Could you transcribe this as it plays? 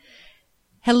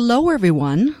Hello,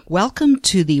 everyone. Welcome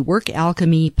to the Work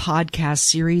Alchemy podcast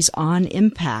series on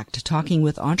impact, talking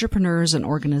with entrepreneurs and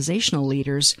organizational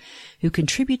leaders who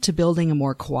contribute to building a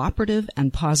more cooperative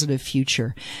and positive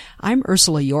future. I'm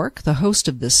Ursula York, the host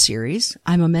of this series.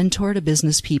 I'm a mentor to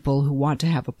business people who want to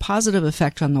have a positive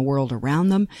effect on the world around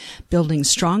them, building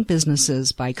strong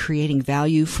businesses by creating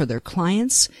value for their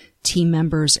clients, team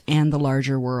members, and the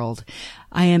larger world.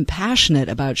 I am passionate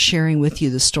about sharing with you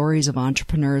the stories of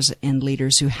entrepreneurs and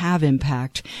leaders who have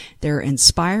impact. They're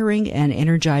inspiring and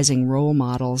energizing role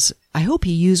models. I hope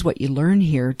you use what you learn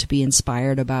here to be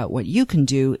inspired about what you can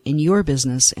do in your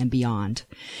business and beyond.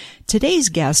 Today's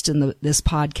guest in this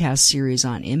podcast series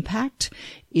on impact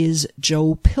is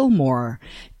Jo Pillmore.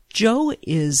 Jo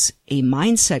is a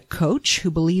mindset coach who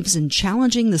believes in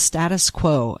challenging the status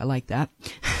quo. I like that.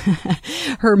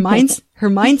 Her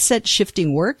mindset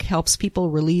shifting work helps people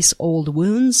release old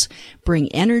wounds,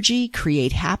 bring energy,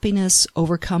 create happiness,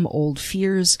 overcome old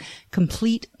fears,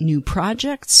 complete new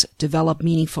projects, develop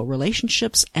meaningful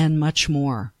relationships, and much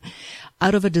more.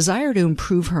 Out of a desire to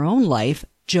improve her own life,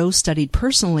 Jo studied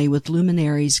personally with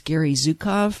luminaries Gary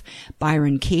Zukav,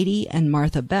 Byron Katie, and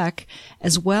Martha Beck,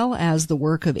 as well as the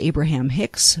work of Abraham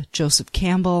Hicks, Joseph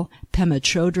Campbell, Pema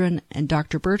Chodron, and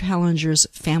Dr. Bert Hellinger's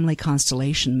Family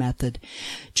Constellation Method.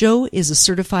 Jo is a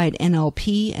certified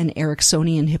NLP and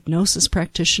Ericksonian hypnosis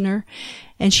practitioner,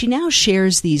 and she now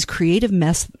shares these creative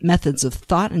methods of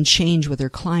thought and change with her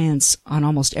clients on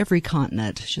almost every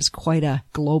continent. She's quite a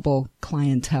global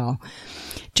clientele.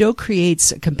 Jo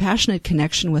creates a compassionate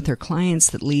connection with her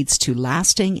clients that leads to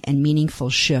lasting and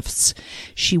meaningful shifts.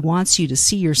 She wants you to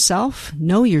see yourself,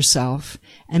 know yourself,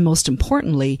 and most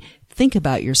importantly, think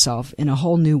about yourself in a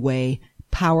whole new way,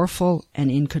 powerful and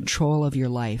in control of your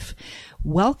life.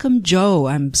 Welcome, Jo.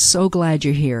 I'm so glad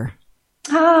you're here.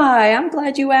 Hi, I'm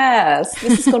glad you asked.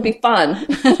 This is going to be fun.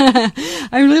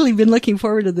 I've really been looking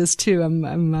forward to this too.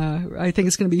 I think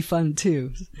it's going to be fun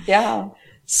too. Yeah.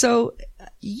 So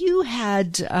you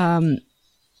had, in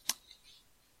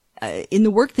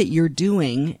the work that you're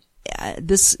doing,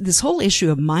 this whole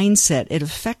issue of mindset, it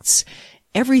affects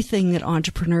everything that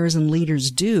entrepreneurs and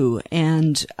leaders do.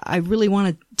 And I really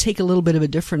want to take a little bit of a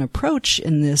different approach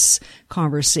in this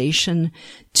conversation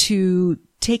to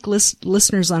take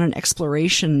listeners on an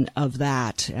exploration of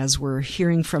that as we're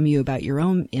hearing from you about your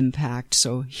own impact.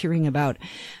 So hearing about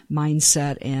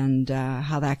mindset and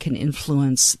how that can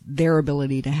influence their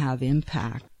ability to have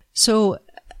impact. So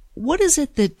what is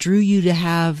it that drew you to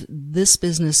have this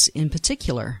business in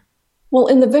particular? Well,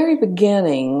 in the very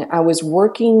beginning, I was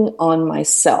working on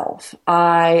myself.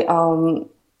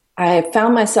 I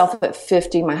found myself at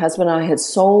 50. My husband and I had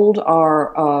sold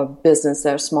our business,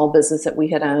 our small business that we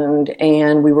had owned,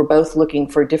 and we were both looking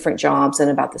for different jobs. And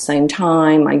about the same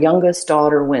time, my youngest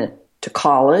daughter went to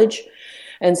college.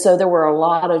 And so there were a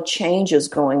lot of changes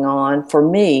going on for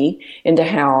me into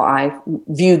how I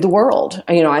viewed the world.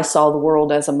 You know, I saw the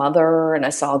world as a mother, and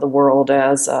I saw the world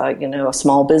as, a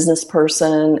small business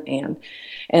person, and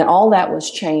all that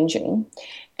was changing.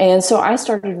 And so I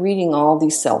started reading all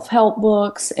these self-help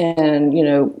books and,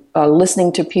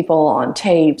 listening to people on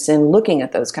tapes and looking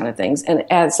at those kind of things. And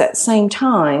at that same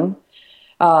time,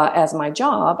 as my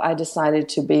job, I decided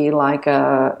to be like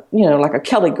a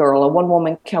Kelly girl, a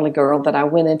one-woman Kelly girl, that I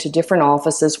went into different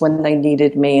offices when they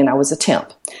needed me, and I was a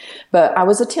temp. But I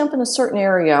was a temp in a certain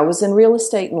area. I was in real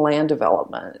estate and land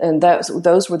development, and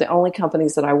those were the only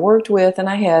companies that I worked with, and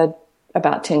I had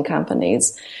about 10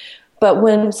 companies.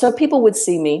 But so people would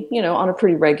see me, on a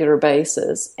pretty regular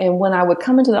basis. And when I would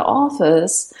come into the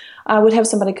office, I would have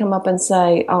somebody come up and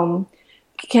say,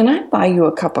 can I buy you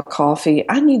a cup of coffee?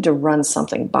 I need to run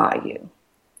something by you.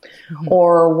 Mm-hmm.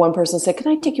 Or one person said, can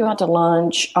I take you out to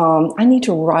lunch? I need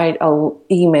to write an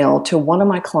email to one of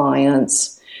my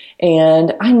clients,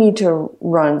 and I need to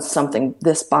run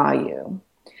this by you.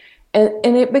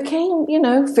 And it became,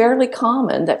 fairly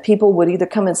common that people would either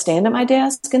come and stand at my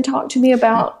desk and talk to me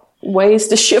about ways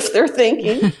to shift their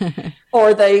thinking,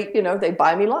 or they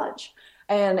buy me lunch.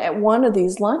 And at one of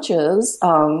these lunches,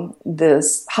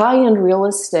 this high-end real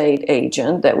estate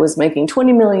agent that was making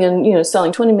selling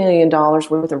 $20 million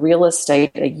worth of real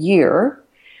estate a year,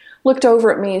 looked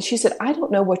over at me and she said, I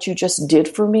don't know what you just did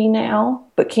for me now,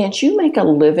 but can't you make a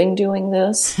living doing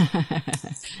this?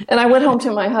 And I went home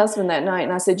to my husband that night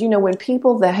and I said, when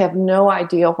people that have no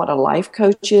idea what a life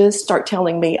coach is start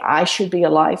telling me I should be a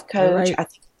life coach, right, I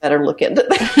think better look into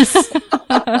this.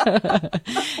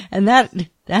 And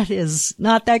that is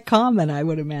not that common, I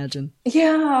would imagine.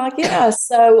 Yeah.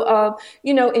 So,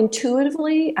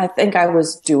 intuitively, I think I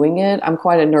was doing it. I'm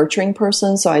quite a nurturing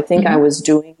person, so I think I was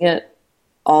doing it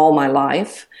all my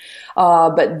life.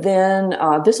 But then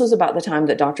this was about the time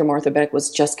that Dr. Martha Beck was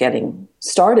just getting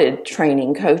started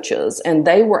training coaches, and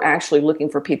they were actually looking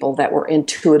for people that were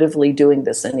intuitively doing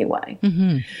this anyway.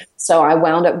 Mm-hmm. So I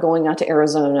wound up going out to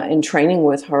Arizona and training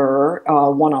with her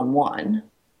one-on-one.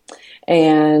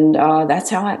 And that's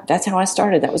how I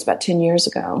started. That was about 10 years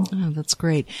ago. Oh, that's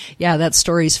great. Yeah, that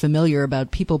story's familiar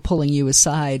about people pulling you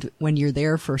aside when you're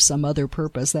there for some other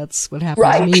purpose. That's what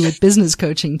happened to me with business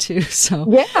coaching too. So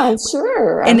yeah,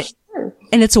 sure. And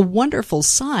it's a wonderful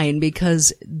sign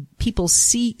because people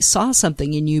saw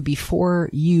something in you before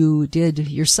you did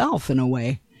yourself in a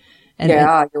way.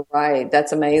 Yeah, you're right.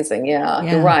 That's amazing. Yeah,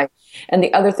 you're right. And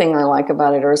the other thing I like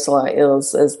about it, Ursula,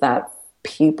 is that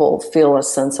people feel a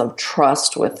sense of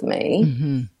trust with me,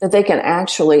 mm-hmm. that they can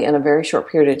actually, in a very short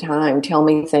period of time, tell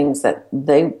me things that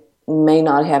they may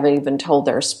not have even told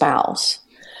their spouse,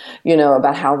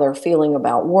 about how they're feeling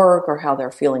about work or how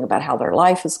they're feeling about how their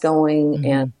life is going. Mm-hmm.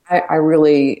 And I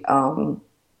really, I'm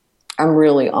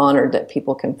really honored that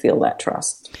people can feel that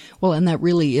trust. Well, and that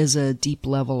really is a deep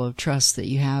level of trust that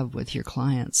you have with your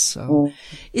clients. So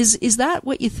is that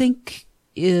what you think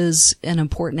is an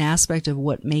important aspect of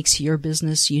what makes your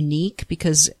business unique?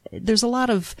 Because there's a lot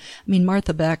of,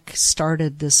 Martha Beck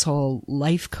started this whole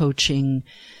life coaching,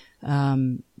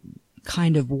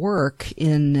 kind of work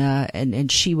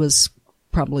and she was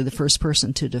probably the first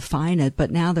person to define it,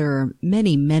 but now there are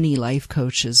many, many life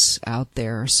coaches out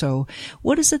there. So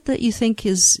what is it that you think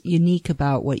is unique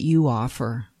about what you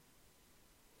offer?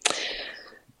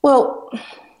 Well,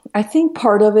 I think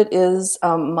part of it is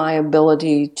my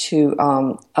ability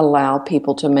to allow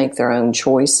people to make their own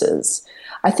choices.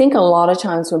 I think a lot of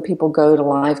times when people go to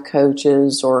life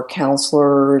coaches or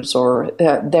counselors, or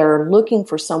they're looking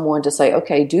for someone to say,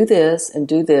 okay, do this and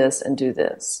do this and do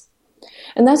this.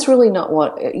 And that's really not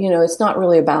what, it's not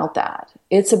really about that.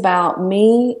 It's about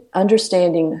me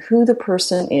understanding who the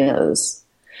person is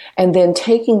and then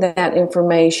taking that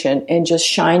information and just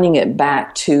shining it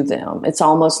back to them. It's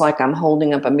almost like I'm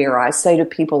holding up a mirror. I say to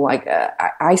people like,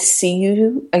 I see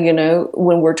you,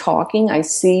 when we're talking, I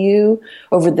see you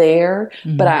over there,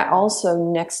 mm-hmm. but I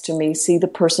also next to me see the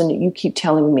person that you keep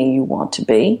telling me you want to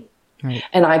be. Right.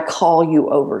 And I call you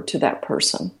over to that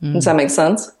person. Mm-hmm. Does that make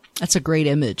sense? That's a great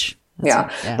image.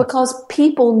 Yeah, because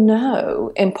people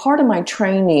know, and part of my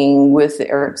training with the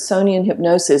Ericksonian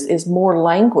hypnosis is more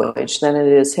language than it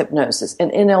is hypnosis.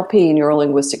 And NLP,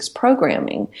 neuro-linguistics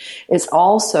programming, is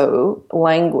also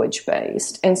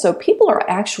language-based. And so people are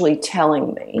actually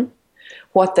telling me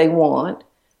what they want,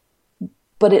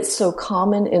 but it's so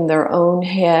common in their own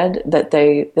head that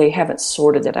they haven't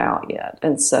sorted it out yet.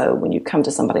 And so when you come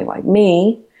to somebody like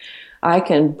me, I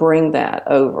can bring that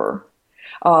over.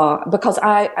 Because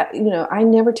I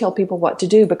never tell people what to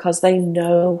do because they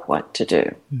know what to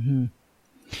do. Mm-hmm.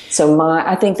 So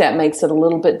I think that makes it a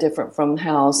little bit different from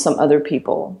how some other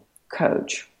people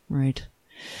coach. Right.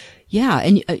 Yeah.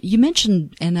 And you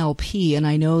mentioned NLP, and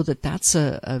I know that that's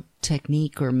a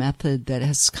technique or method that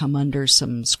has come under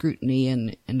some scrutiny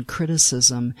and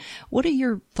criticism. What are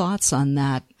your thoughts on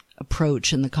that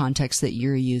approach in the context that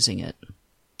you're using it?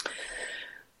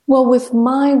 Well, with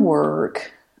my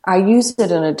work, I use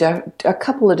it in a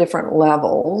couple of different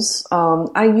levels.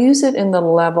 I use it in the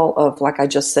level of, like I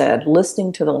just said,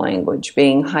 listening to the language,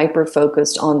 being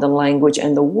hyper-focused on the language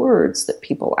and the words that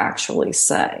people actually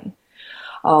say.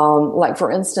 Like,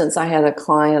 for instance, I had a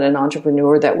client, an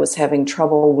entrepreneur, that was having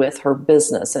trouble with her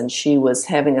business, and she was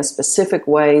having a specific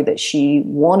way that she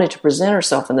wanted to present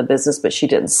herself in the business, but she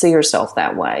didn't see herself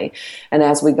that way. And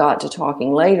as we got to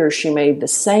talking later, she made the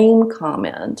same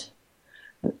comment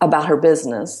about her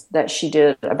business that she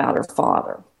did about her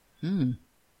father. Mm.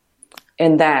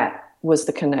 And that was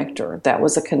the connector. That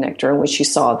was a connector. And when she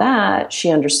saw that, she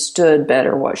understood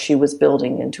better what she was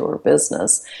building into her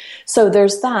business. So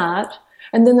there's that.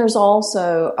 And then there's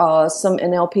also some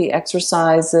NLP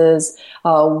exercises,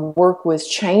 work with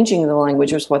changing the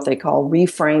language, is what they call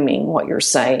reframing what you're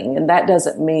saying. And that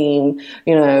doesn't mean,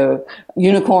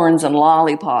 unicorns and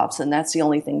lollipops, and that's the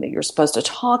only thing that you're supposed to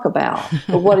talk about.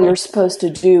 But what you're supposed to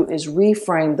do is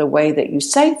reframe the way that you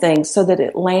say things so that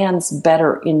it lands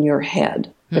better in your head,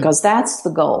 because that's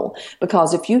the goal.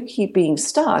 Because if you keep being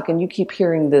stuck and you keep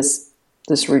hearing this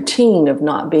routine of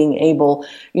not being able,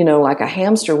 like a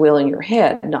hamster wheel in your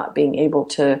head, not being able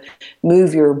to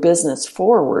move your business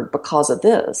forward because of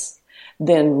this,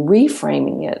 then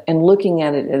reframing it and looking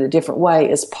at it in a different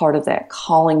way is part of that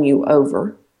calling you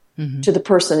over to the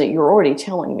person that you're already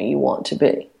telling me you want to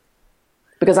be.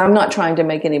 Because I'm not trying to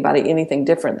make anybody anything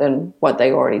different than what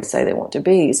they already say they want to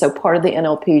be. So part of the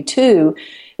NLP too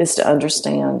is to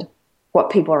understand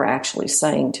what people are actually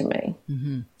saying to me.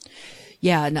 Mm-hmm.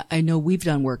 Yeah, and I know we've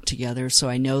done work together, so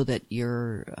I know that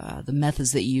the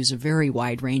methods that you use are very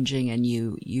wide-ranging, and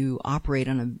you operate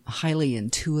on a highly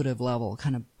intuitive level,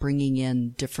 kind of bringing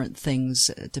in different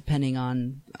things depending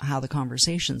on how the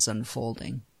conversation's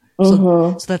unfolding.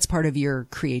 So that's part of your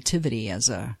creativity as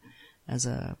a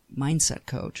mindset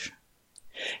coach.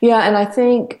 Yeah, and I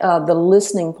think the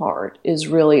listening part is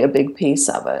really a big piece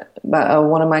of it.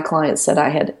 One of my clients said I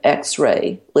had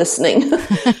X-ray listening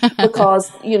because,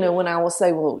 when I will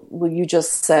say, well, you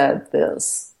just said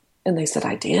this. And they said,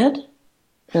 I did?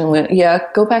 And I went, yeah,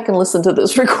 go back and listen to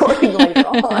this recording later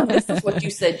on. This is what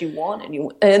you said you want.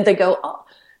 And they go, oh,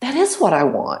 that is what I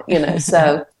want,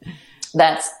 So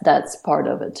that's part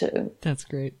of it too. That's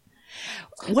great.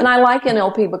 And I like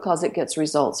NLP because it gets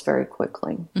results very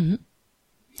quickly. Mm-hmm.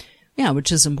 Yeah,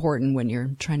 which is important when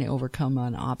you're trying to overcome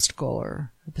an obstacle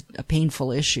or a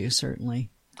painful issue, certainly.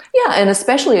 Yeah, and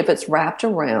especially if it's wrapped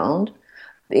around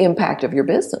the impact of your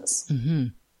business,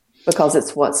 because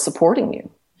it's what's supporting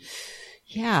you.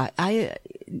 Yeah,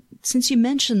 since you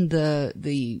mentioned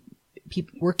the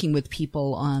working with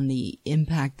people on the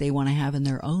impact they want to have in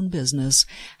their own business,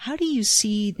 how do you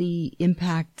see the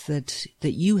impact that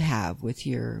you have with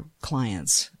your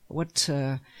clients?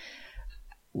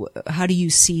 How do you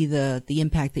see the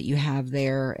impact that you have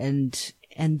there? And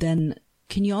then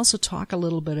can you also talk a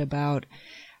little bit about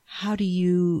how do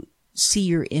you see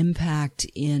your impact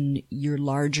in your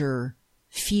larger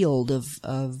field of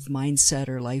mindset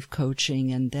or life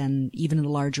coaching, and then even in the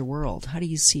larger world? How do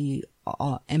you see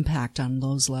impact on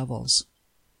those levels?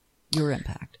 Your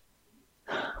impact?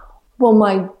 Well,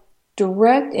 my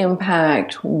direct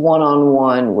impact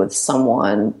one-on-one with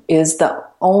someone is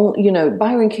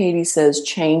Byron Katie says,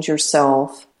 change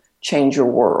yourself, change your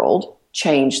world,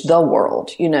 change the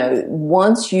world.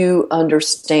 Once you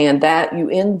understand that, you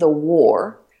end the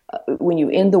war. When you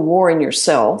end the war in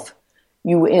yourself,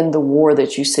 you end the war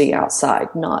that you see outside,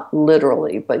 not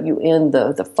literally, but you end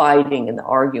the fighting and the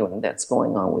arguing that's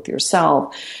going on with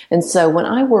yourself. And so when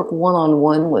I work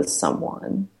one-on-one with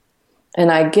someone, and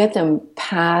I get them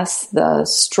past the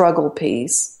struggle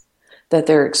piece that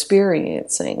they're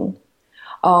experiencing,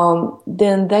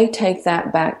 then they take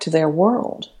that back to their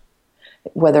world,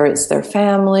 whether it's their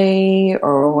family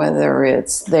or whether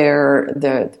it's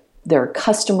their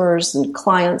customers and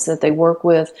clients that they work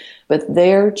with, but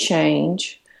their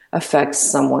change affects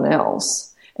someone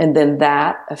else. And then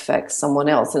that affects someone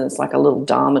else. And it's like a little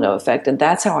domino effect. And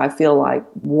that's how I feel like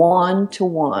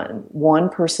one-to-one, one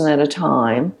person at a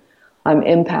time, I'm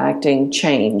impacting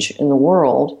change in the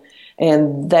world,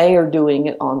 and they are doing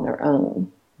it on their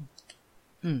own.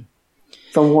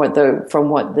 From what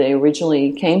they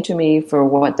originally came to me, for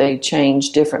what they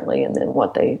changed differently, and then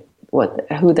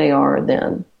who they are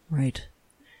then. Right.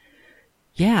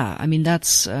 Yeah, I mean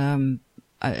that's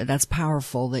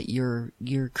powerful that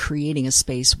you're creating a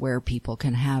space where people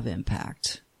can have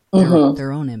impact,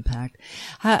 their own impact.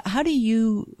 How do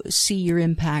you see your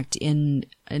impact in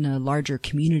a larger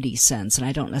community sense? And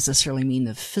I don't necessarily mean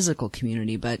the physical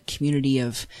community, but community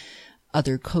of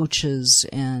other coaches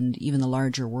and even the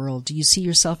larger world. Do you see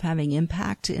yourself having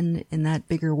impact in that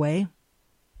bigger way?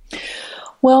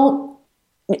 Well,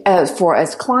 as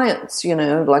clients,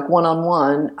 like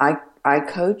one-on-one, I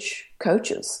coach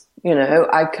coaches.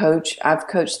 I've coached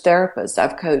therapists,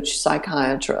 I've coached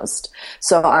psychiatrists.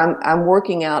 So I'm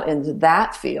working out into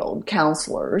that field,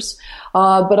 counselors,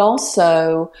 but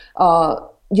also,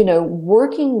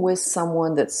 working with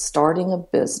someone that's starting a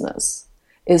business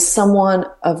is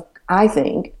I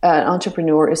think an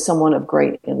entrepreneur is someone of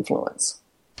great influence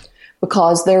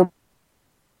because they're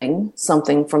building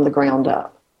something from the ground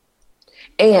up.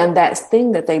 And that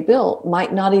thing that they built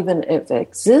might not even have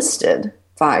existed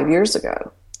 5 years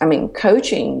ago. I mean,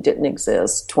 coaching didn't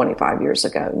exist 25 years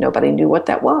ago. Nobody knew what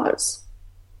that was.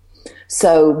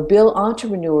 So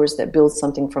entrepreneurs that build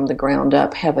something from the ground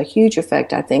up have a huge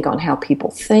effect, I think, on how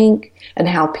people think and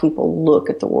how people look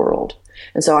at the world.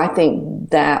 And so I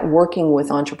think that working with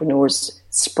entrepreneurs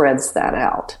spreads that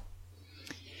out.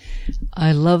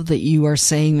 I love that you are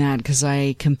saying that because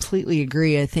I completely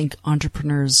agree. I think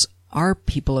entrepreneurs are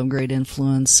people of great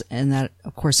influence, and that,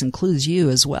 of course, includes you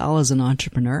as well as an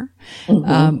entrepreneur,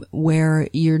 where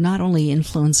you're not only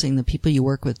influencing the people you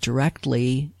work with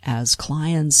directly as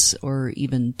clients or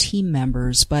even team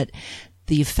members, but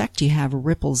the effect you have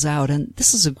ripples out. And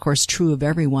this is, of course, true of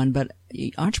everyone, but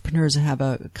entrepreneurs have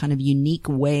a kind of unique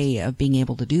way of being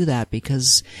able to do that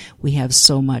because we have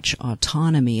so much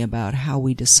autonomy about how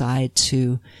we decide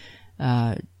to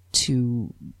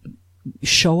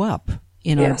show up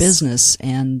in our business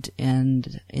and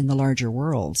in the larger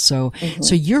world. So,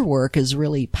 so your work is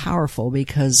really powerful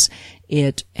because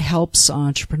it helps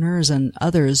entrepreneurs and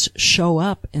others show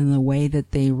up in the way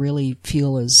that they really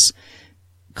feel is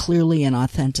clearly and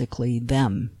authentically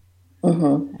them.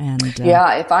 And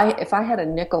if I had a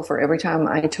nickel for every time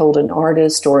I told an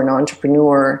artist or an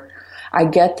entrepreneur, I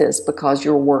get this because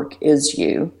your work is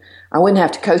you, I wouldn't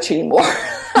have to coach anymore.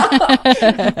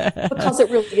 Because it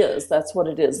really is. That's what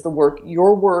it is.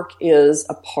 Your work is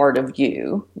a part of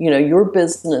you. Your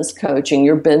business coaching,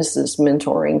 your business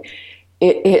mentoring,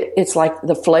 it's like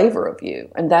the flavor of you.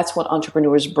 And that's what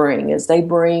entrepreneurs bring, is they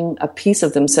bring a piece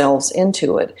of themselves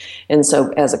into it. And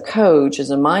so as a coach, as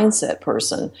a mindset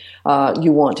person,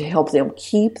 you want to help them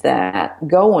keep that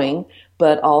going,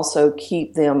 but also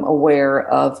keep them aware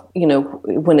of,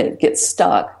 when it gets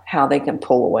stuck, how they can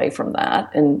pull away from that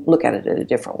and look at it in a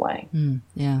different way.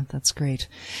 Yeah, that's great.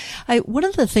 One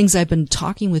of the things I've been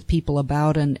talking with people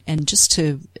about, and just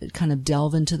to kind of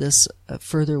delve into this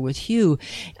further with you,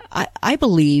 I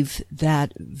believe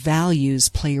that values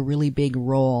play a really big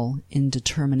role in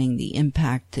determining the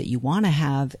impact that you want to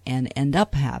have and end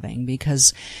up having,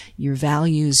 because your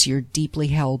values, your deeply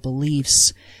held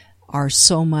beliefs are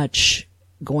so much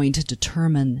going to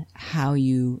determine how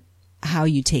you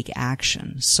take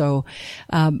action. So,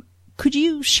 could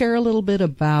you share a little bit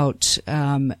about,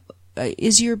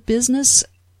 is your business,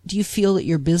 do you feel that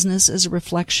your business is a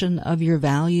reflection of your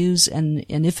values? And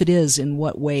if it is, in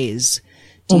what ways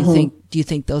do you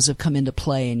think those have come into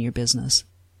play in your business?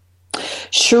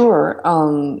 Sure.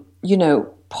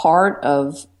 Part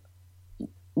of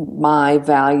my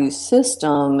value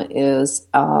system is,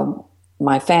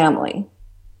 my family.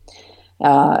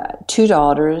 2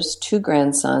 daughters, 2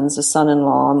 grandsons, a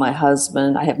son-in-law, my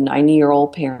husband. I have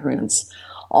 90-year-old parents.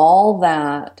 All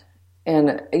that,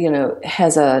 and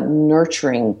has a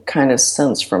nurturing kind of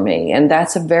sense for me, and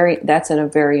that's a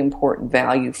very important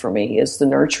value for me, is the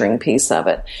nurturing piece of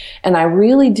it. And I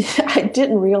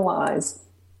didn't realize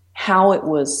how it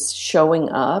was showing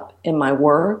up in my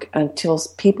work until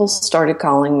people started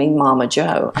calling me Mama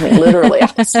Joe. I mean, literally,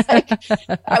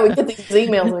 I would get these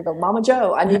emails and I go, Mama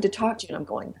Joe, I need to talk to you. And I'm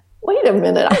going, wait a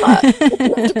minute, I'm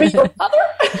to be your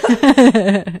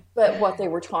mother? But what they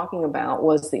were talking about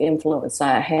was the influence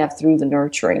I have through the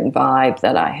nurturing vibe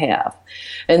that I have.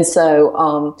 And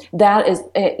so that is,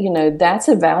 that's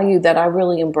a value that I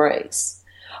really embrace.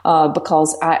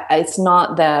 Because it's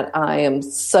not that I am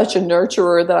such a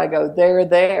nurturer that I go,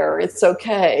 there, it's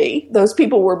okay. Those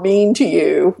people were mean to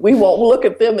you. We won't look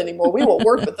at them anymore. We won't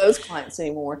work with those clients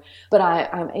anymore. But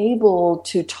I'm able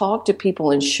to talk to people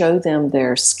and show them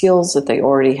their skills that they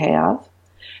already have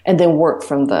and then work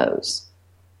from those.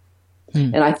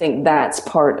 And I think that's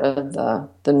part of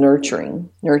the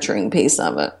nurturing piece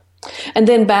of it. And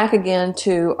then back again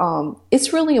to,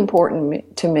 it's really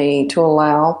important to me to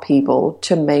allow people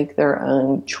to make their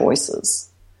own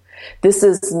choices. This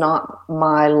is not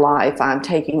my life I'm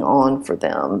taking on for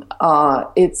them.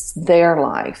 It's their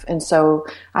life. And so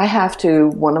I have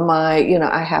to,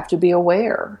 I have to be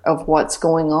aware of what's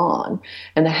going on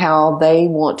and how they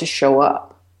want to show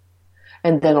up,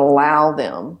 and then allow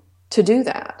them to do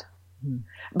that.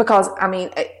 Because,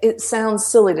 it sounds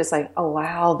silly to say,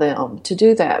 allow them to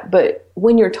do that. But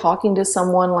when you're talking to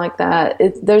someone like that,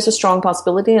 there's a strong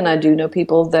possibility, and I do know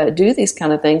people that do these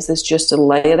kind of things, is just to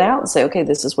lay it out and say, okay,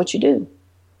 this is what you do.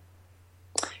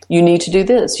 You need to do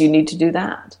this. You need to do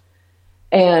that.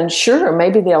 And sure,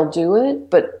 maybe they'll do it,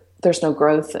 but there's no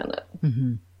growth in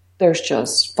it. There's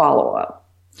just follow-up.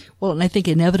 Well, and I think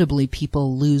inevitably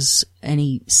people lose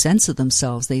any sense of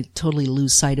themselves. They totally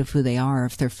lose sight of who they are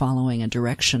if they're following a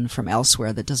direction from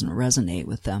elsewhere that doesn't resonate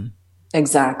with them.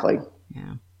 Exactly.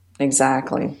 Yeah.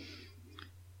 Exactly.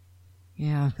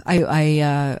 Yeah.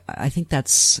 I think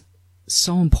that's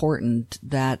so important,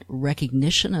 that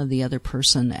recognition of the other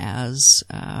person as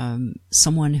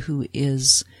someone who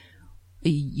is,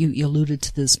 you alluded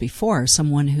to this before,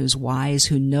 someone who's wise,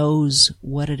 who knows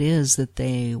what it is that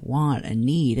they want and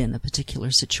need in a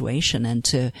particular situation, and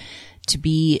to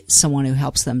be someone who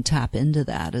helps them tap into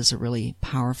that is a really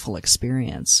powerful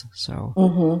experience.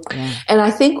 So, yeah. And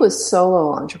I think with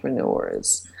solo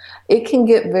entrepreneurs, it can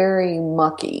get very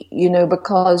mucky,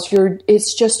 because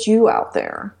it's just you out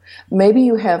there. Maybe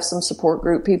you have some support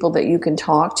group people that you can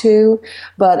talk to,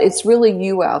 but it's really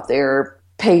you out there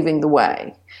paving the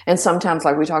way. And sometimes,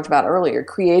 like we talked about earlier,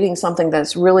 creating something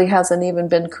that's really hasn't even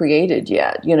been created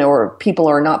yet, or people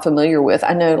are not familiar with.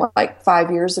 I know, like 5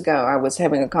 years ago, I was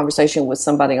having a conversation with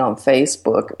somebody on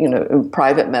Facebook,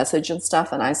 private message and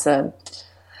stuff. And I said,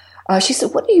 She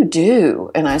said, "What do you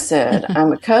do?" And I said,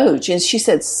 "I'm a coach." And she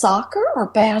said, "Soccer or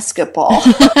basketball?"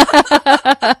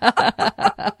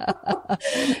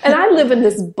 And I live in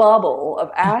this bubble of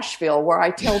Asheville where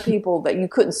I tell people that you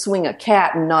couldn't swing a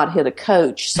cat and not hit a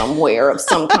coach somewhere of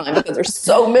some kind because there's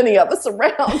so many of us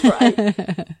around,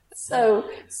 right?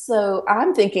 So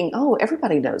I'm thinking, oh,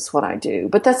 everybody knows what I do,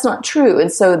 but that's not true.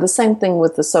 And so the same thing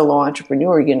with the solo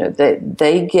entrepreneur, you know, that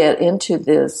they get into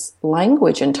this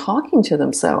language and talking to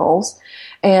themselves.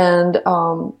 And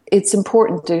it's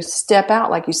important to step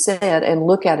out, like you said, and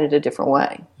look at it a different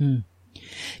way.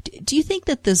 Do you think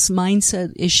that this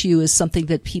mindset issue is something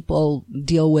that people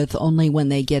deal with only when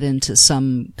they get into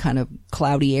some kind of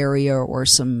cloudy area or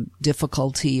some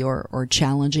difficulty or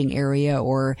challenging area,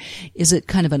 or is it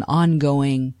kind of an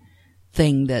ongoing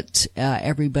thing that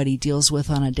everybody deals with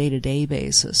on a day-to-day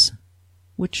basis?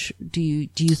 Which do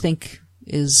you think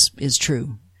is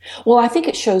true? Well, I think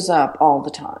it shows up all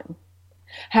the time.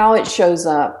 How it shows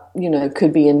up, you know,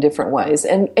 could be in different ways.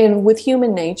 And with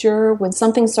human nature, when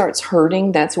something starts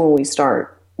hurting, that's when we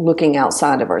start looking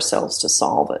outside of ourselves to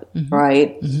solve it,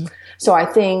 right? Mm-hmm. So I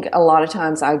think a lot of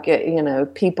times I get, you know,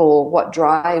 what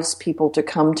drives people to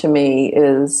come to me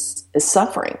is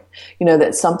suffering. You know,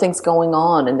 that something's going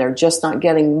on and they're just not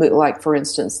getting, like for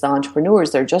instance, the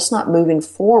entrepreneurs, they're just not moving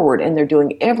forward and they're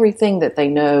doing everything that they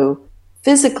know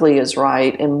physically is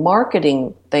right and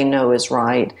marketing they know is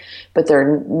right, but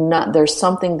there's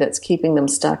something that's keeping them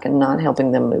stuck and not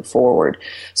helping them move forward.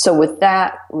 So with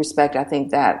that respect, I think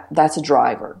that's a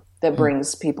driver that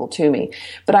brings people to me.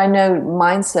 But I know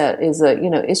mindset is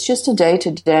it's just a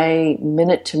day-to-day,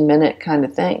 minute-to-minute kind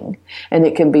of thing. And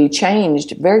it can be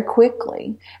changed very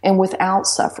quickly and without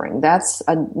suffering. That's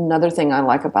another thing I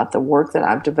like about the work that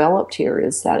I've developed here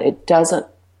is that it doesn't,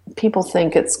 people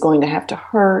think it's going to have to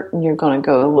hurt and you're going to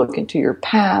go look into your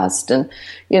past and,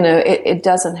 you know, it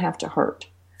doesn't have to hurt.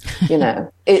 You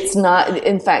know, it's not,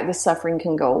 in fact, the suffering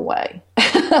can go away.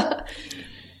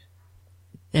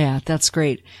 Yeah, that's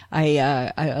great.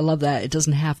 I love that. It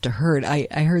doesn't have to hurt. I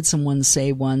heard someone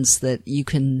say once that you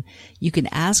can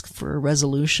ask for a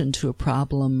resolution to a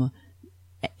problem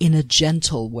in a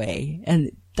gentle way.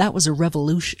 And that was a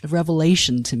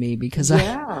revelation to me because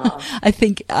I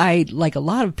think like a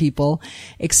lot of people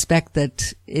expect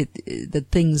that that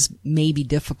things may be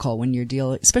difficult when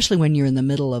you're especially when you're in the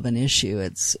middle of an issue,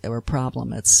 or a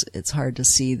problem. It's hard to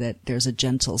see that there's a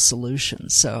gentle solution.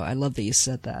 So I love that you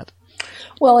said that.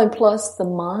 Well, and plus the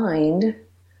mind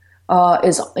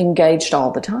is engaged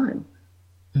all the time.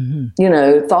 Mm-hmm. You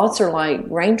know, thoughts are like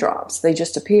raindrops. They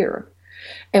just appear.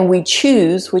 And we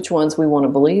choose which ones we want to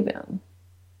believe in.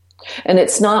 And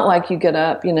it's not like you get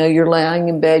up, you know, you're lying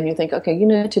in bed and you think, okay, you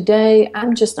know, today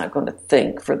I'm just not going to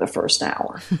think for the first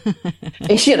hour.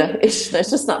 You know, it's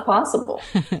just not possible.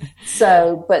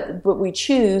 So, but we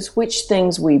choose which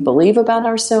things we believe about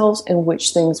ourselves and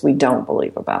which things we don't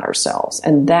believe about ourselves.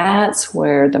 And that's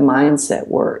where the mindset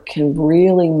work can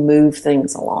really move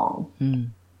things along. Mm.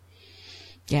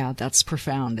 Yeah, that's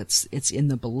profound. It's in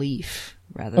the belief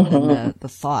rather than the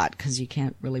thought, because you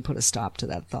can't really put a stop to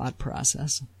that thought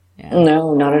process. Yeah.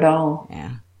 No, not at all.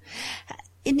 Yeah.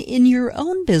 In your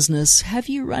own business, have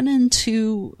you run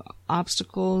into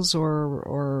obstacles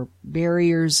or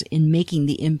barriers in making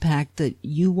the impact that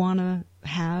you want to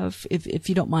have? If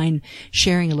you don't mind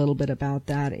sharing a little bit about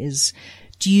that,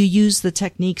 do you use the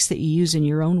techniques that you use in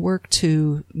your own work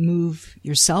to move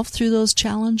yourself through those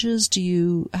challenges?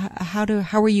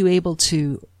 How are you able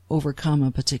to overcome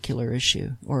a particular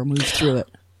issue or move through it?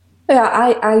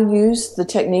 Yeah, I use the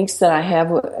techniques that I have,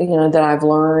 you know, that I've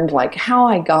learned, like how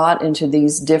I got into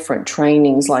these different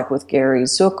trainings, like with Gary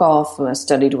Zukav, when I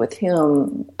studied with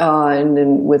him, and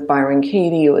then with Byron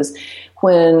Katie. It was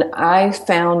when I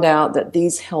found out that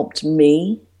these helped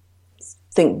me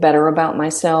think better about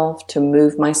myself, to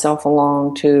move myself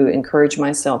along, to encourage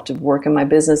myself to work in my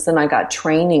business. Then I got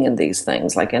training in these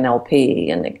things like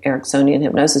NLP and Ericksonian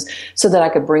hypnosis so that I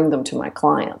could bring them to my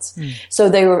clients. So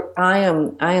I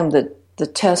am the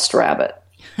test rabbit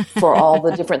for all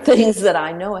the different things that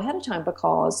I know ahead of time,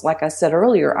 because like I said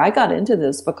earlier, I got into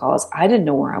this because I didn't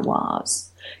know where I was.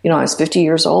 You know, I was 50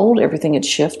 years old. Everything had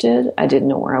shifted. I didn't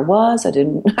know where I was. I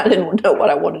didn't know what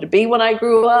I wanted to be when I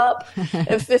grew up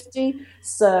at 50.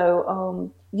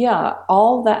 So,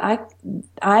 all that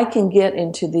I can get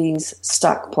into these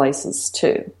stuck places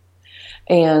too.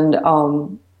 And,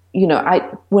 you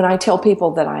know, when I tell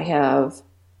people that I have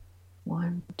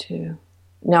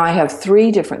now I have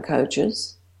 3 different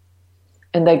coaches,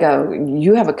 and they go,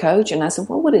 "You have a coach?" And I said,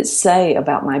 "What would it say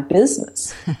about my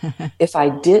business if I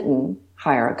didn't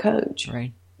hire a coach?"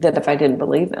 Right. That if I didn't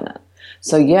believe in it.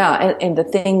 So yeah, and the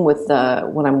thing with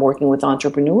when I'm working with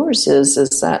entrepreneurs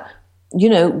is that, you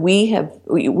know, we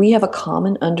have a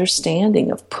common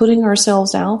understanding of putting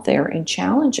ourselves out there and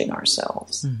challenging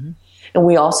ourselves. Mm-hmm. And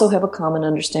we also have a common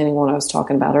understanding, what I was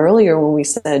talking about earlier, when we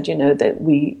said, you know, that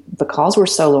because we're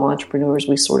solo entrepreneurs,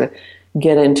 we sort of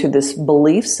get into this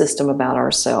belief system about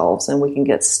ourselves, and we can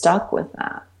get stuck with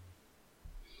that.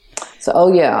 So,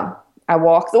 oh yeah, I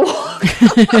walk the walk.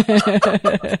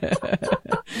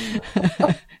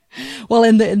 Well,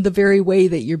 in the very way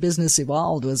that your business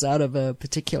evolved was out of a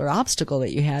particular obstacle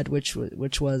that you had, which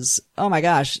was, oh my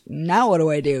gosh, now what do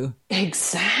I do?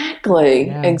 Exactly.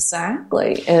 And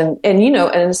you know,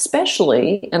 and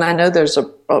especially, and I know there's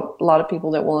a lot of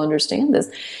people that will understand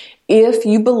this, if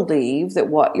you believe that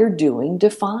what you're doing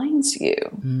defines you.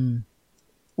 Mm.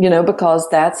 You know, because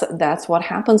that's what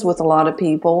happens with a lot of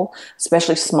people,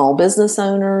 especially small business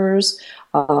owners,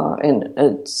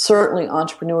 and certainly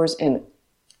entrepreneurs, and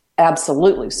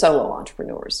absolutely solo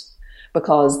entrepreneurs,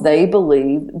 because they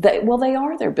believe that, well, they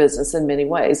are their business in many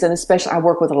ways. And especially, I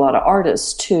work with a lot of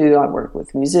artists too. I work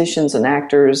with musicians and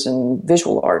actors and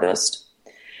visual artists,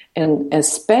 and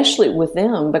especially with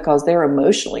them, because they're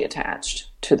emotionally attached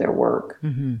to their work.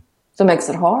 Mm-hmm. So it makes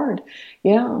it hard,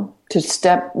 to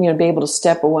be able to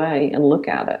step away and look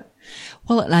at it.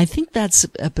 Well, and I think that's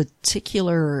a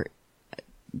particular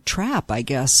trap, I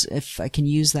guess, if I can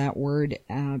use that word,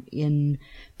 in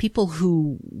people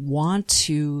who want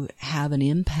to have an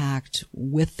impact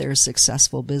with their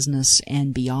successful business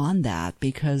and beyond that,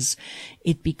 because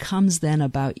it becomes then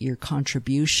about your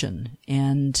contribution,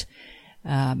 and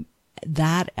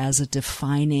that as a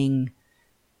defining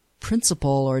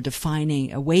principle, or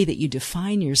defining a way that you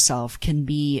define yourself, can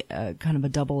be kind of a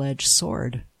double-edged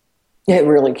sword. It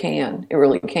really can. It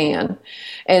really can.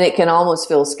 And it can almost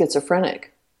feel schizophrenic.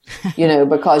 You know,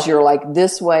 because you're like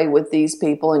this way with these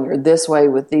people and you're this way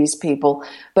with these people.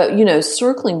 But, you know,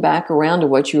 circling back around to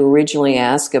what you originally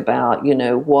asked about, you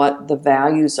know, what the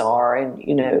values are and,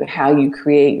 you know, how you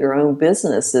create your own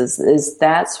business is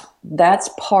that's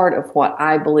part of what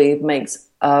I believe makes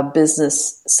a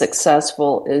business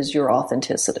successful, is your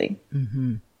authenticity.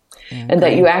 Mm-hmm. Yeah, and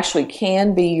that you actually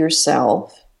can be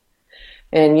yourself.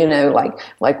 And, you know,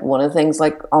 like one of the things,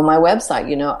 like on my website,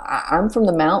 you know, I'm from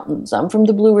the mountains. I'm from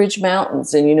the Blue Ridge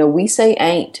Mountains. And, you know, we say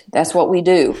ain't. That's what we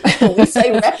do. We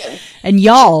say reckon. And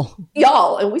y'all.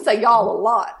 And we say y'all a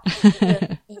lot.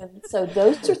 and so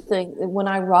those are things, when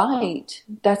I write,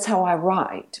 that's how I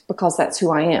write, because that's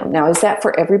who I am. Now, is that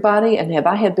for everybody? And have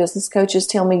I had business coaches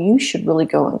tell me, you should really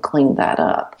go and clean that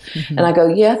up? Mm-hmm. And I go,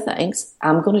 yeah, thanks.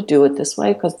 I'm going to do it this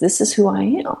way because this is who I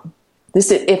am. This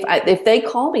is, if they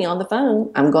call me on the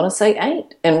phone, I'm going to say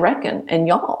ain't and reckon and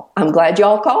y'all. I'm glad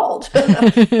y'all called.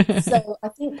 So I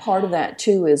think part of that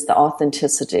too is the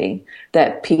authenticity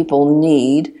that people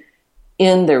need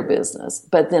in their business.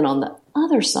 But then on the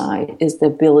other side is the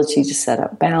ability to set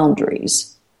up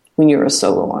boundaries when you're a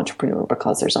solo entrepreneur,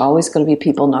 because there's always going to be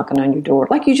people knocking on your door.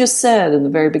 Like you just said in the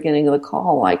very beginning of the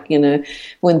call, like, you know,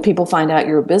 when people find out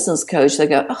you're a business coach, they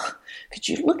go, oh, could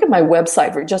you look at my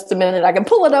website for just a minute? I can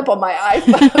pull it up on my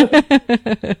iPhone.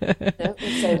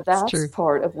 So that's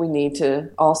part of, we need to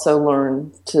also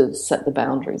learn to set the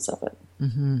boundaries of it.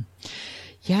 Mm-hmm.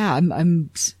 Yeah,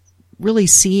 I'm really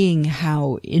seeing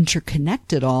how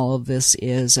interconnected all of this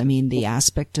is. I mean, the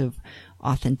aspect of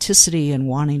authenticity and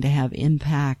wanting to have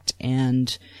impact,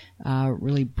 and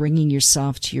really bringing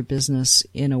yourself to your business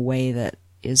in a way that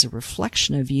is a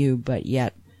reflection of you, but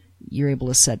yet you're able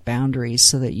to set boundaries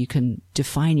so that you can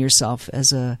define yourself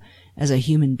as a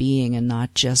human being, and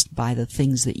not just by the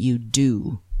things that you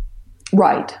do.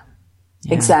 Right.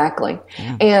 Yeah. Exactly.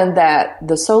 Yeah. And that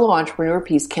the solo entrepreneur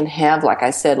piece can have, like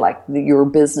I said, like your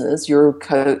business, your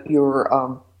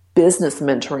business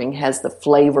mentoring has the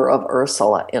flavor of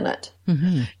Ursula in it.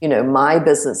 Mm-hmm. You know, my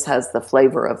business has the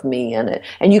flavor of me in it.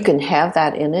 And you can have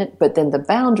that in it, but then the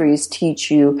boundaries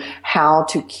teach you how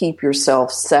to keep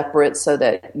yourself separate so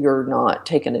that you're not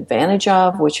taken advantage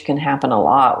of, which can happen a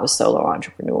lot with solo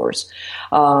entrepreneurs.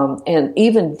 And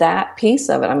even that piece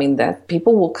of it, I mean, that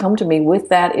people will come to me with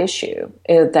that issue,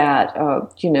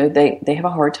 that, you know, they have a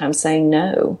hard time saying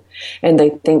no. And they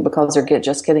think because they're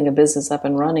just getting a business up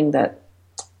and running that,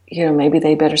 you know, maybe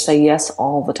they better say yes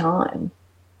all the time.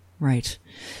 Right.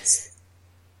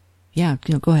 Yeah,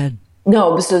 you know, go ahead.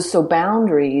 No, so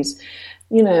boundaries,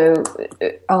 you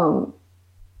know,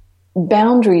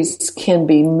 boundaries can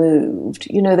be moved.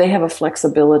 You know, they have a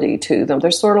flexibility to them.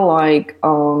 They're sort of like,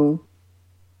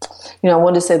 I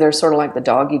wanted to say they're sort of like the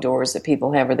doggy doors that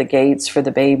people have, or the gates for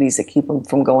the babies that keep them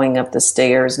from going up the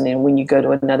stairs. And then when you go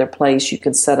to another place, you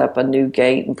can set up a new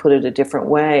gate and put it a different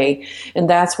way. And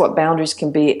that's what boundaries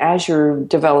can be as you're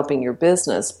developing your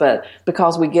business. But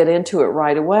because we get into it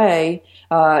right away,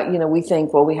 we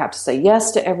think, well, we have to say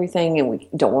yes to everything and we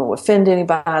don't want to offend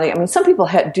anybody. I mean, some people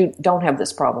don't have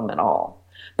this problem at all.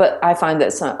 But I find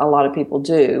that a lot of people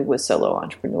do with solo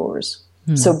entrepreneurs.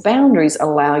 So boundaries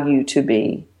allow you to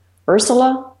be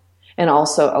Ursula, and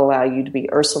also allow you to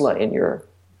be Ursula in your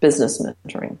business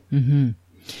mentoring. Mm-hmm.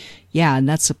 Yeah, and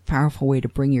that's a powerful way to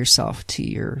bring yourself to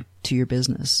your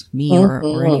business, me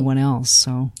or anyone else.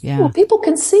 So yeah, well, people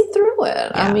can see through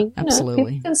it. Yeah, I mean,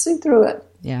 absolutely, people can see through it.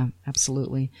 Yeah,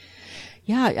 absolutely.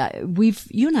 Yeah,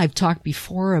 you and I have talked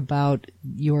before about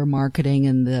your marketing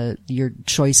and your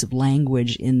choice of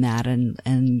language in that,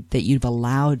 and that you've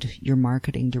allowed your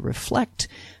marketing to reflect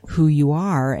who you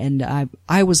are. And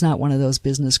I was not one of those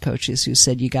business coaches who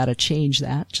said you got to change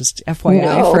that. Just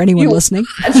FYI for anyone listening.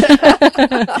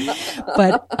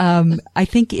 But I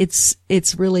think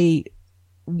it's really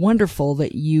wonderful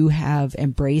that you have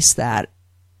embraced that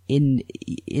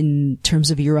in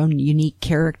terms of your own unique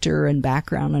character and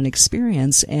background and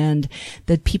experience, and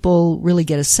that people really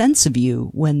get a sense of you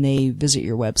when they visit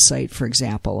your website, for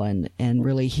example, and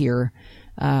really hear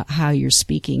how you're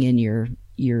speaking in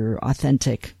your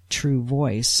authentic, true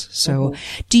voice. So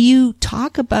do you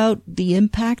talk about the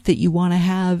impact that you want to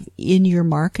have in your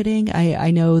marketing?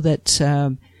 I know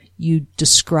that you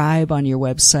describe on your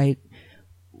website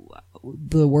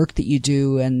the work that you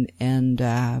do and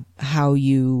how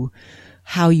you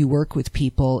work with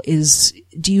people.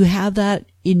 Do you have that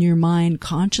in your mind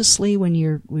consciously when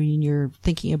you're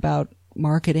thinking about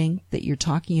marketing, that you're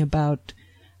talking about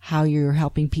how you're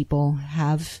helping people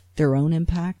have their own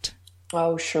impact?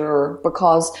 Oh, sure.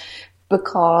 Because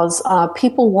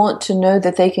people want to know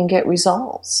that they can get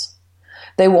results.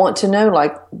 They want to know,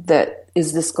 like, that,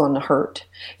 is this going to hurt?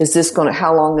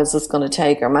 How long is this going to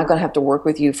take? Or am I going to have to work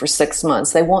with you for 6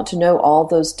 months? They want to know all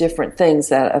those different things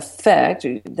that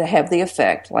have the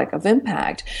effect, like, of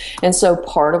impact. And so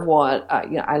part of what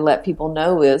I let people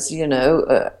know is,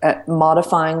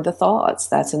 modifying the thoughts.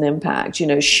 That's an impact.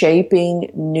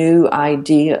 Shaping new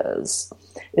ideas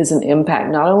is an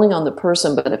impact, not only on the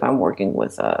person, but if I'm working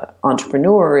with an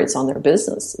entrepreneur, it's on their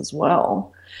business as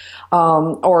well.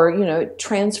 Or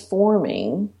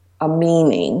transforming a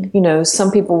meaning.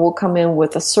 Some people will come in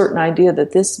with a certain idea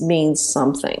that this means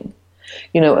something,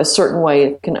 a certain way.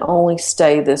 It can only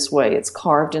stay this way. It's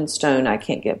carved in stone. I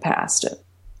can't get past it.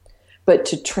 But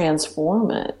to transform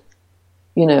it,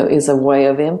 is a way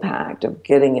of impact, of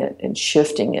getting it and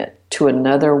shifting it to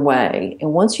another way.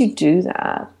 And once you do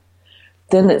that,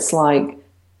 then it's like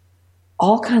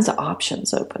all kinds of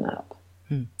options open up.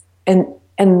 And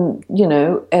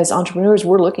as entrepreneurs,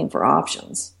 we're looking for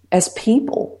options. As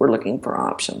people, we're looking for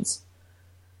options.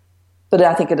 But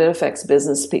I think it affects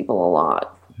business people a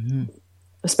lot,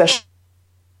 especially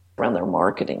around their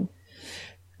marketing.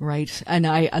 Right. And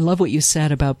I love what you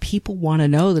said about people want to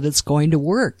know that it's going to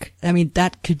work. I mean,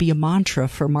 that could be a mantra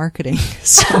for marketing.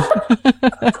 So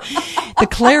the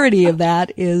clarity of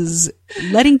that is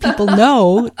letting people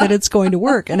know that it's going to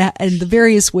work, and the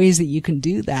various ways that you can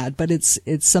do that. But it's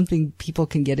something people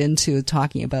can get into,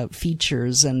 talking about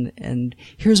features and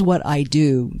here's what I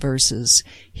do versus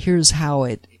here's how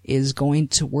it is going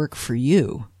to work for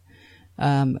you.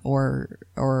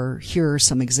 Or here are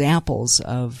some examples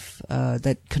of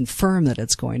that confirm that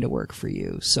it's going to work for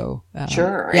you. So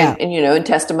sure, yeah. and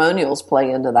testimonials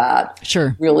play into that.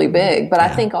 Sure, really big. But I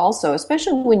think also,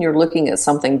 especially when you're looking at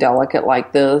something delicate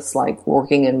like this, like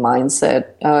working in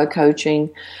mindset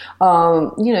coaching,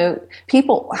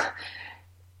 people.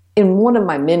 In one of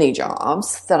my many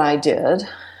jobs that I did,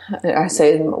 I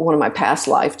say one of my past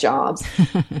life jobs,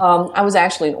 I was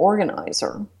actually an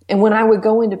organizer. And when I would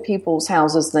go into people's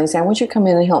houses and they say, I want you to come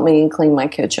in and help me clean my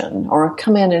kitchen, or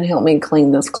come in and help me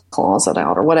clean this closet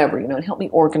out, or whatever, and help me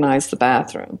organize the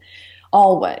bathroom.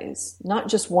 Always, not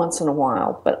just once in a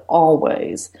while, but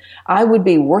always, I would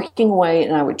be working away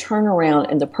and I would turn around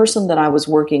and the person that I was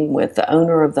working with, the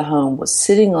owner of the home, was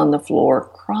sitting on the floor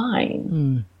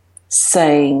crying,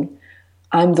 saying,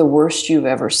 I'm the worst you've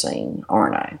ever seen,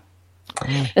 aren't I?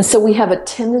 And so we have a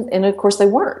tendency, and of course they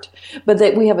weren't, but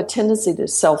we have a tendency to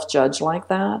self-judge like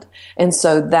that. And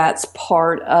so that's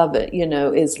part of it,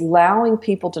 is allowing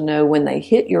people to know when they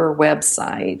hit your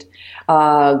website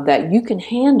that you can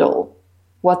handle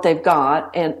what they've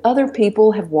got, and other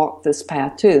people have walked this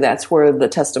path too. That's where the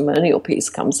testimonial piece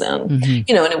comes in. And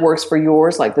it works for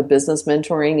yours, like the business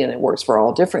mentoring, and it works for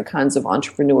all different kinds of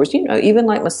entrepreneurs, even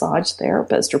like massage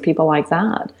therapists or people like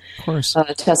that. Of course.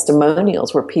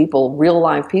 Testimonials where real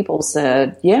life people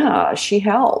said, yeah, she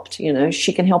helped,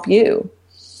 she can help you.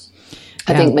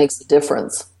 I think makes a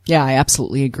difference. Yeah, I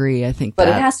absolutely agree. I think But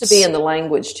it has to be in the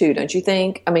language too, don't you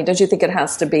think? I mean, don't you think it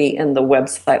has to be in the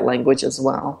website language as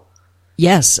well?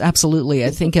 Yes, absolutely.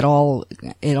 I think it all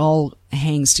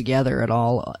hangs together. It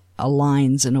all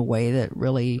aligns in a way that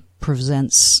really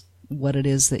presents what it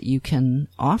is that you can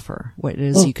offer, what it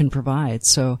is you can provide.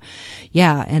 So,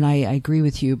 yeah, and I agree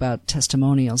with you about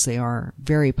testimonials. They are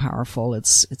very powerful.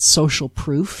 It's social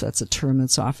proof. That's a term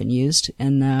that's often used,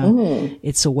 and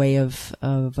it's a way of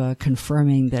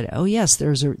confirming that, oh yes,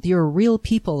 there are real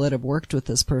people that have worked with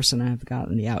this person and have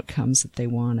gotten the outcomes that they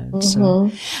wanted.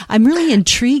 So, I'm really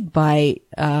intrigued by.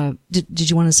 Did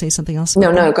you want to say something else?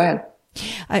 No, go ahead.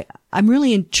 I'm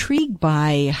really intrigued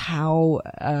by how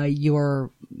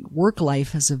your work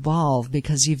life has evolved,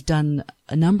 because you've done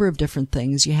a number of different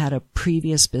things. You had a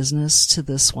previous business to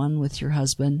this one with your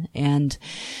husband, and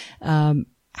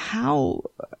how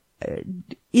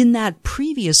in that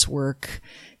previous work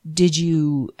did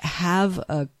you have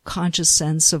a conscious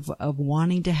sense of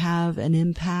wanting to have an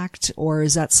impact, or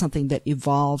is that something that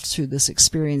evolved through this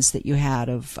experience that you had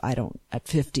at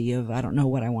 50 I don't know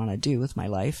what I want to do with my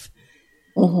life?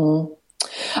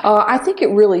 I think it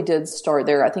really did start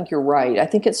there. I think you're right. I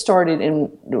think it started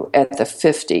at the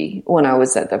 50, when I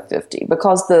was at the 50,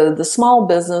 because the small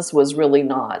business was really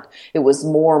not. It was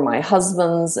more my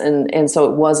husband's, and so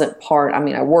it wasn't part. I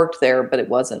mean, I worked there, but it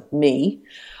wasn't me.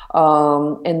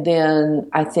 And then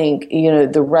I think,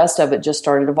 the rest of it just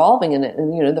started evolving in it.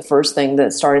 And, the first thing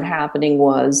that started happening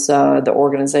was the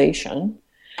organization.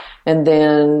 And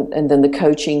then the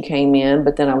coaching came in,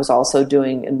 but then I was also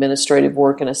doing administrative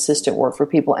work and assistant work for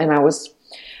people. And I was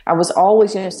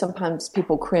always, sometimes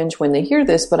people cringe when they hear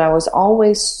this, but I was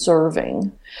always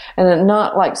serving, and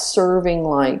not like serving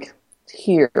like,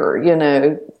 here,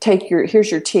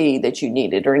 here's your tea that you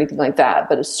needed or anything like that,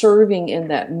 but serving in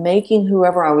that making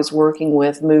whoever I was working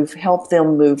with help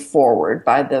them move forward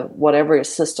by the whatever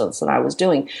assistance that I was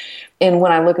doing. And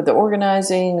when I look at the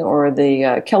organizing or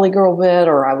the Kelly Girl bit,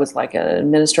 or I was like an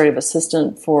administrative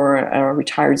assistant for a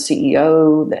retired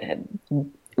CEO that had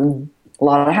a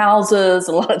lot of houses,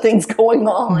 a lot of things going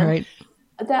on. Right.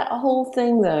 That whole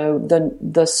thing, though,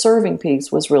 the serving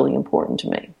piece was really important to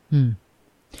me.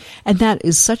 And that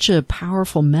is such a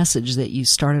powerful message that you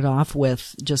started off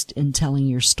with just in telling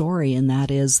your story, and that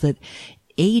is that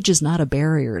age is not a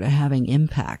barrier to having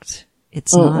impact.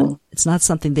 It's not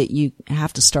something that you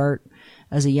have to start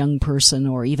as a young person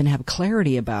or even have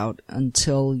clarity about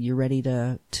until you're ready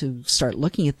to start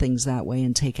looking at things that way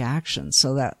and take action.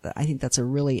 So that, I think that's a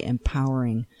really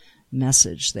empowering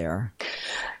message there.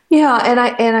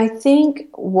 Yeah, and I think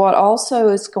what also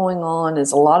is going on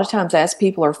is a lot of times as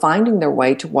people are finding their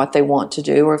way to what they want to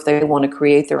do, or if they want to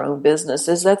create their own business,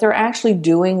 is that they're actually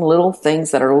doing little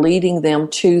things that are leading them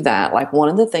to that. Like one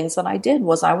of the things that I did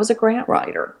was I was a grant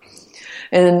writer.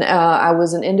 And I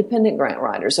was an independent grant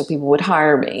writer, so people would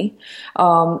hire me.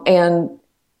 And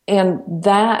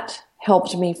that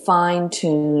helped me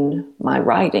fine-tune my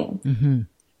writing.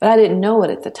 But I didn't know it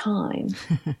at the time.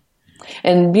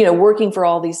 And, working for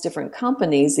all these different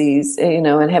companies,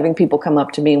 and having people come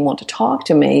up to me and want to talk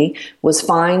to me was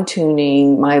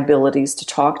fine-tuning my abilities to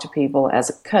talk to people as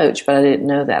a coach, but I didn't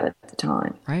know that at the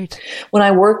time. Right. When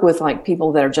I work with like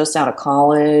people that are just out of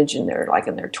college and they're like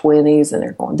in their 20s and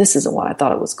they're going, this isn't what I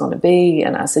thought it was going to be.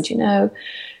 And I said,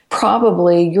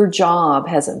 probably your job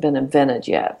hasn't been invented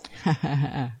yet.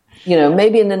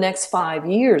 Maybe in the next 5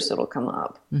 years it'll come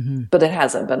up, but it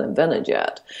hasn't been invented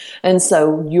yet. And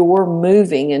so you're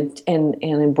moving and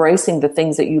embracing the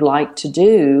things that you like to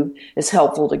do is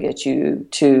helpful to get you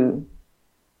to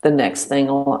the next thing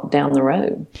down the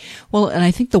road. Well, and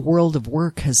I think the world of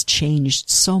work has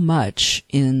changed so much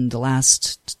in the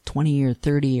last 20 or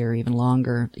 30 or even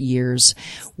longer years,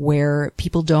 where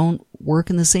people don't work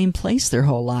in the same place their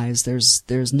whole lives.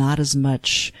 There's not as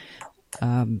much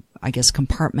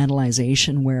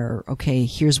compartmentalization where, okay,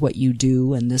 here's what you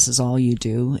do and this is all you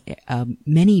do.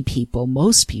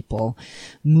 Most people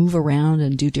move around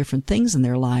and do different things in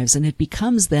their lives, and it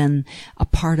becomes then a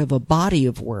part of a body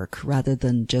of work rather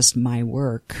than just my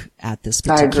work at this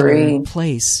particular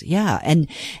place. Yeah. And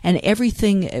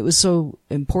everything, it was so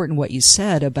important what you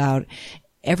said about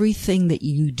everything that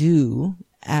you do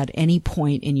at any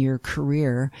point in your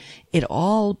career, it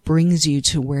all brings you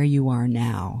to where you are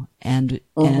now. and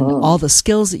all the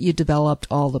skills that you developed,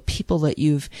 all the people that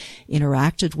you've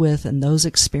interacted with, and those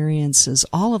experiences,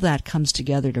 all of that comes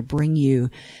together to bring you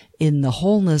in the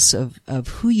wholeness of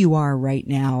who you are right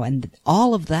now. And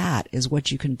all of that is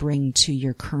what you can bring to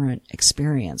your current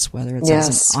experience, whether it's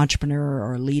as an entrepreneur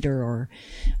or a leader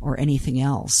or anything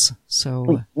else.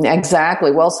 So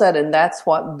exactly. Well said. And that's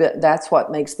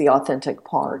what makes the authentic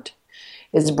part,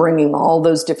 is bringing all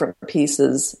those different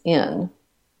pieces in.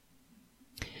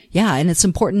 Yeah. And it's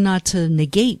important not to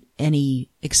negate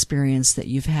any experience that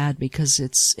you've had, because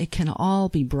it can all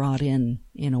be brought in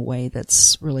a way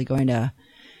that's really going to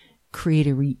create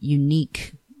a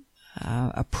unique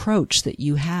approach that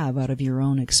you have out of your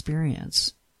own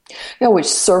experience. Yeah, which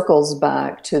circles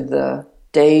back to the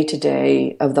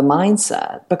day-to-day of the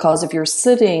mindset. Because if you're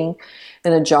sitting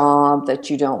in a job that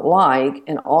you don't like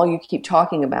and all you keep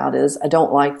talking about is, I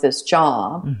don't like this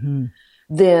job,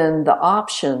 then the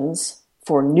options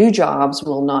for new jobs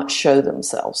will not show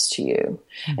themselves to you.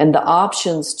 And the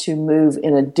options to move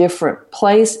in a different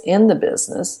place in the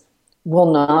business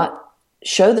will not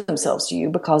show themselves to you,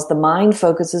 because the mind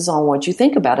focuses on what you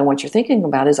think about, and what you're thinking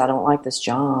about is, I don't like this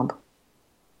job.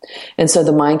 And so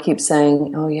the mind keeps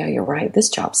saying, oh yeah, you're right, this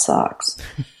job sucks.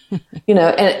 And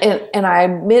I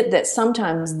admit that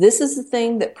sometimes this is the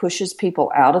thing that pushes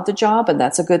people out of the job, and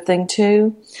that's a good thing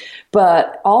too.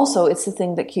 But also it's the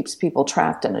thing that keeps people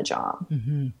trapped in a job.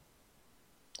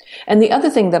 And the other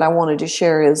thing that I wanted to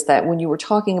share is that when you were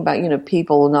talking about,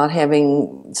 people not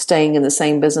staying in the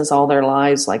same business all their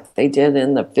lives like they did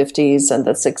in the 50s and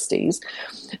the 60s,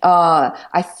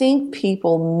 I think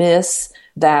people miss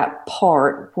that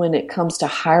part when it comes to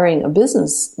hiring a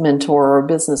business mentor or a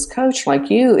business coach like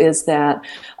you, is that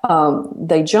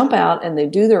they jump out and they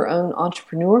do their own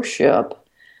entrepreneurship,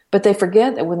 but they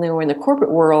forget that when they were in the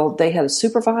corporate world, they had a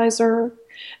supervisor,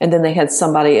 and then they had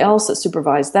somebody else that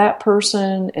supervised that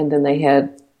person, and then they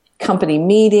had company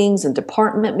meetings and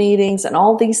department meetings and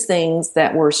all these things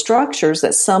that were structures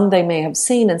that some they may have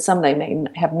seen and some they may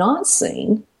have not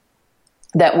seen,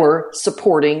 that were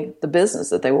supporting the business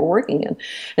that they were working in.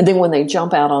 And then when they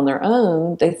jump out on their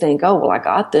own, they think, oh, well, I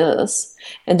got this.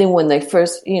 And then when they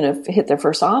first, hit their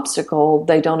first obstacle,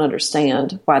 they don't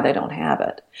understand why they don't have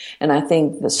it. And I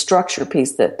think the structure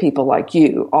piece that people like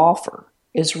you offer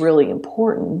is really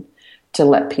important to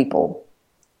let people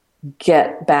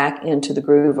get back into the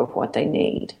groove of what they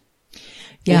need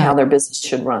and how their business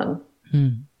should run.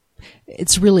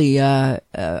 It's really,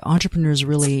 entrepreneurs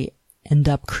really end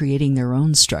up creating their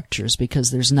own structures,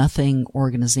 because there's nothing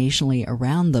organizationally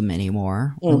around them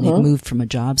anymore when they've moved from a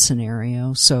job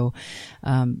scenario. So,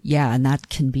 and that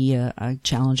can be a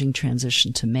challenging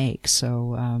transition to make.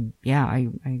 So, I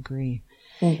agree.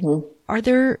 Are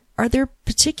there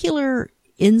particular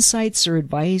insights or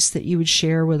advice that you would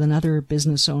share with another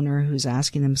business owner who's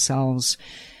asking themselves,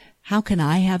 how can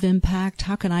I have impact?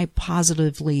 How can I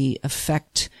positively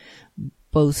affect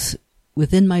both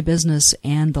within my business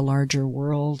and the larger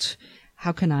world?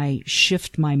 How can I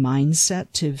shift my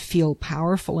mindset to feel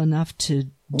powerful enough to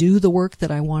do the work that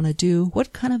I want to do?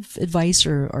 What kind of advice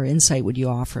or insight would you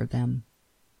offer them?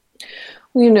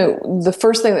 Well, the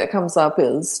first thing that comes up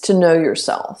is to know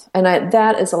yourself. And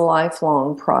that is a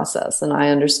lifelong process, and I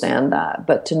understand that.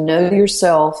 But to know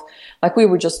yourself, like you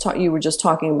were just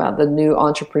talking about, the new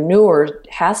entrepreneur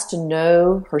has to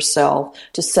know herself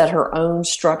to set her own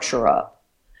structure up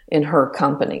in her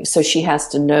company. So she has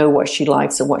to know what she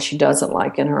likes and what she doesn't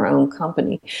like in her own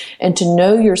company. And to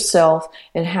know yourself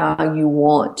and how you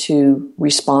want to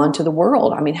respond to the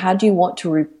world. I mean, how do you want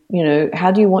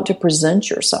to present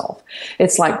yourself?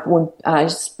 It's like when I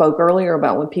spoke earlier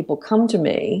about when people come to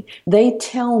me, they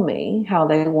tell me how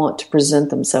they want to present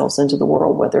themselves into the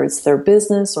world, whether it's their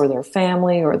business or their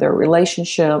family or their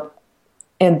relationship.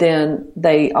 And then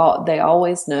they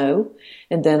always know.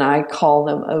 And then I call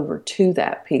them over to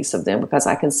that piece of them, because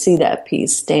I can see that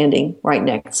piece standing right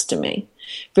next to me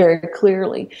very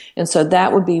clearly. And so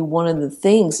that would be one of the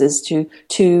things, is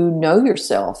to know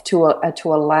yourself, to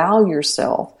allow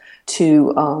yourself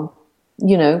to,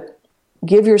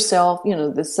 give yourself,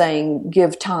 the saying,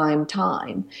 give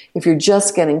time. If you're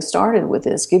just getting started with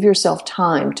this, give yourself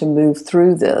time to move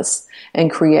through this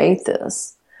and create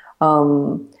this.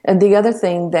 And the other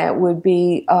thing that would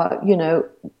be,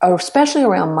 especially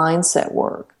around mindset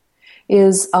work,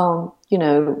 is,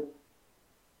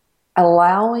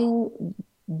 allowing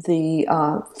the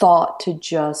thought to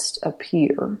just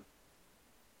appear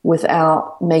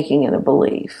without making it a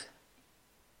belief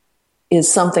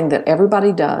is something that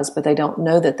everybody does, but they don't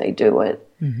know that they do it,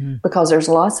 because there's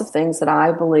lots of things that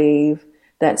I believe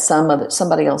that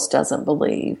somebody else doesn't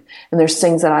believe. And there's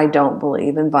things that I don't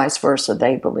believe, and vice versa,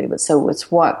 they believe it. So it's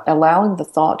allowing the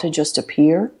thought to just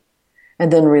appear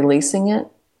and then releasing it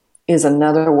is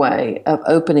another way of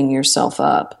opening yourself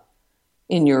up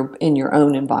in your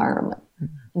own environment.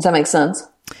 Does that make sense?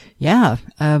 Yeah.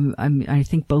 I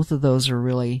think both of those are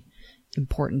really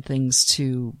important things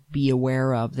to be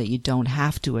aware of, that you don't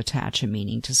have to attach a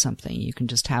meaning to something. You can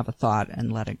just have a thought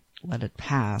and let it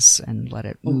pass and let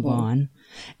it move on.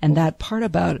 And that part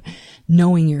about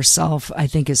knowing yourself, I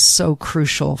think, is so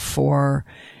crucial for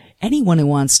anyone who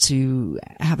wants to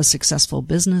have a successful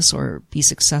business or be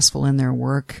successful in their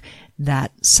work.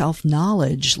 That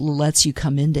self-knowledge lets you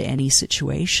come into any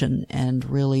situation and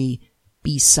really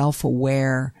be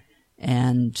self-aware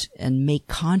and make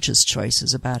conscious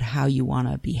choices about how you want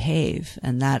to behave.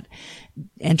 And that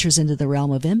enters into the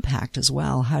realm of impact as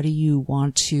well. How do you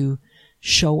want to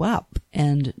show up?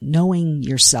 And knowing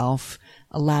yourself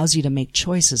allows you to make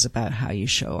choices about how you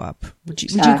show up. Would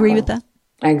you agree with that?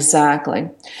 Exactly.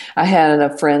 I had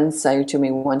a friend say to me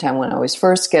one time when I was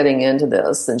first getting into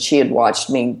this, and she had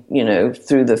watched me,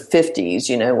 through the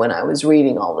 50s, when I was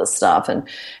reading all this stuff. And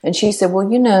she said, well,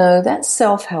 that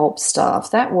self-help stuff,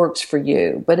 that works for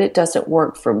you, but it doesn't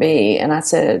work for me. And I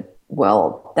said,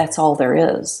 well, that's all there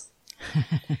is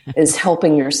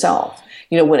helping yourself.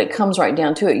 When it comes right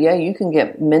down to it, yeah, you can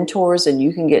get mentors and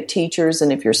you can get teachers,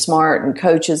 and if you're smart, and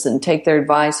coaches, and take their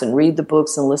advice and read the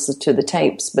books and listen to the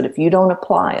tapes. But if you don't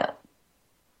apply it,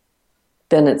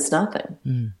 then it's nothing.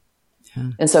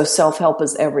 Yeah. And so self-help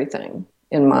is everything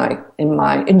in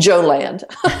Joe land.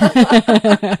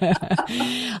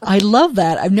 I love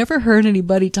that. I've never heard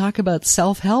anybody talk about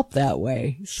self-help that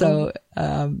way. So,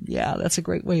 yeah, that's a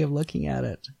great way of looking at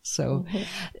it. So,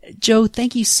 Joe,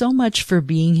 thank you so much for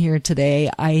being here today.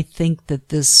 I think that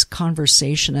this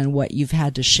conversation and what you've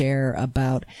had to share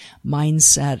about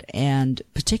mindset, and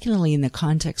particularly in the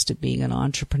context of being an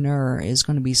entrepreneur, is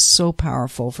going to be so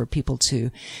powerful for people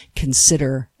to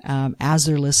consider as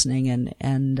they're listening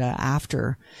and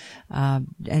after,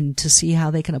 and to see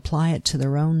how they can apply it to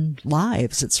their own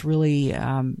lives. It's really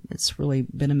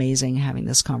been amazing having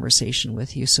this conversation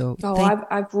with you. So,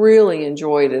 I've really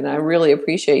enjoyed it, and I really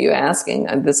appreciate you asking.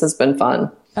 This has been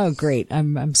fun. Oh, great!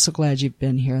 I'm so glad you've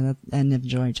been here and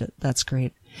enjoyed it. That's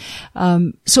great.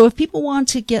 So, if people want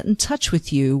to get in touch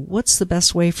with you, what's the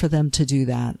best way for them to do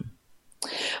that?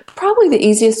 Probably the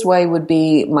easiest way would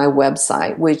be my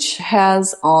website, which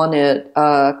has on it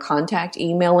contact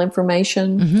email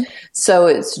information. Mm-hmm. So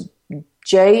it's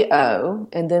JO,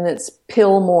 and then it's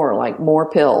Pillmore, like more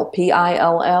pill,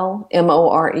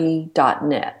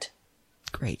 PILLMORE.net.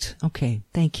 Great. Okay.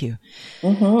 Thank you.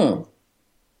 Mm-hmm.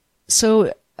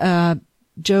 So,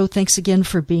 Joe, thanks again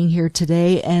for being here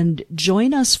today, and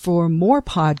join us for more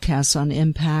podcasts on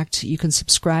impact. You can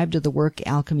subscribe to the Work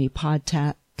Alchemy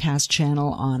podcast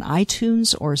channel on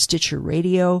iTunes or Stitcher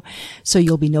Radio, so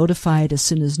you'll be notified as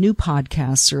soon as new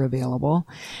podcasts are available.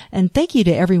 And thank you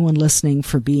to everyone listening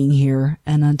for being here.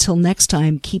 And until next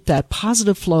time, keep that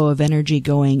positive flow of energy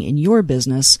going in your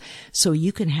business so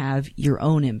you can have your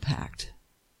own impact.